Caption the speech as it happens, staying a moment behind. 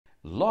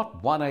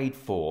Lot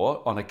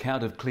 184 on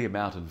account of Clear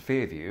Mountain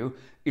Fairview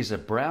is a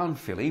brown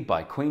filly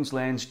by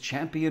Queensland's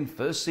champion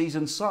first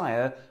season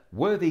sire,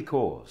 Worthy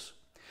Cause.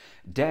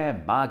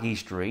 Dam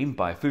Margie's Dream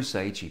by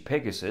Fusaichi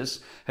Pegasus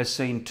has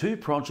seen two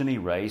progeny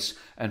race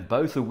and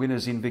both are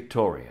winners in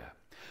Victoria.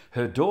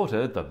 Her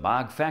daughter, the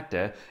Marg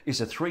Factor,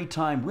 is a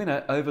three-time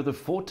winner over the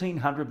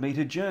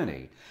 1400-metre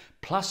journey,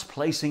 plus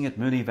placing at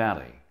Moonee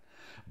Valley.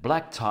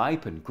 Black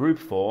type and group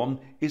form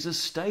is a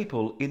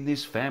staple in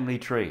this family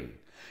tree,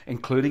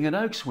 including an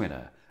Oaks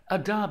winner, a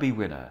Derby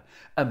winner,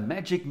 a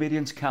Magic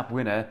Millions Cup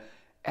winner,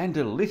 and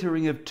a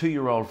littering of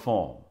two-year-old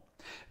form.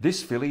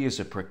 This filly is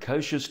a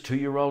precocious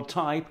two-year-old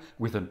type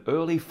with an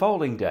early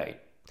foaling date.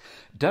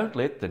 Don't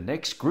let the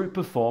next group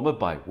performer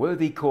by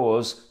Worthy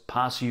Cause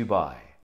pass you by.